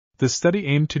The study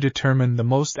aimed to determine the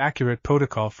most accurate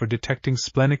protocol for detecting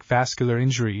splenic vascular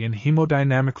injury in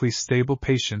hemodynamically stable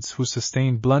patients who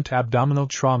sustained blunt abdominal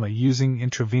trauma using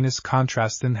intravenous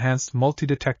contrast-enhanced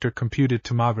multidetector computed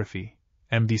tomography,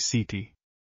 MDCT.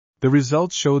 The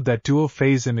results showed that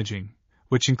dual-phase imaging,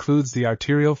 which includes the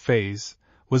arterial phase,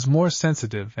 was more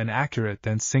sensitive and accurate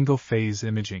than single-phase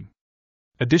imaging.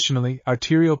 Additionally,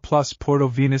 arterial plus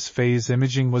portovenous phase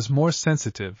imaging was more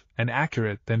sensitive and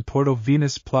accurate than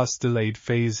portovenous plus delayed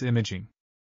phase imaging.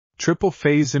 Triple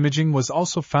phase imaging was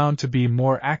also found to be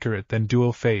more accurate than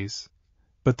dual phase,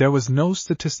 but there was no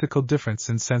statistical difference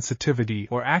in sensitivity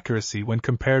or accuracy when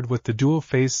compared with the dual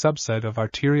phase subset of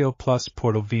arterial plus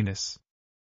portovenous.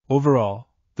 Overall,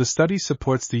 the study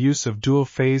supports the use of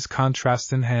dual-phase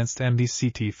contrast-enhanced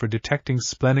MDCT for detecting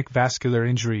splenic vascular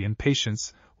injury in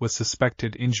patients with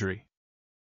suspected injury.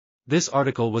 This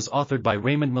article was authored by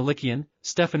Raymond Melikian,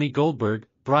 Stephanie Goldberg,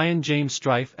 Brian James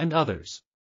Strife and others.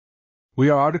 We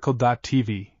are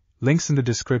RTCLTV, links in the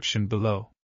description below.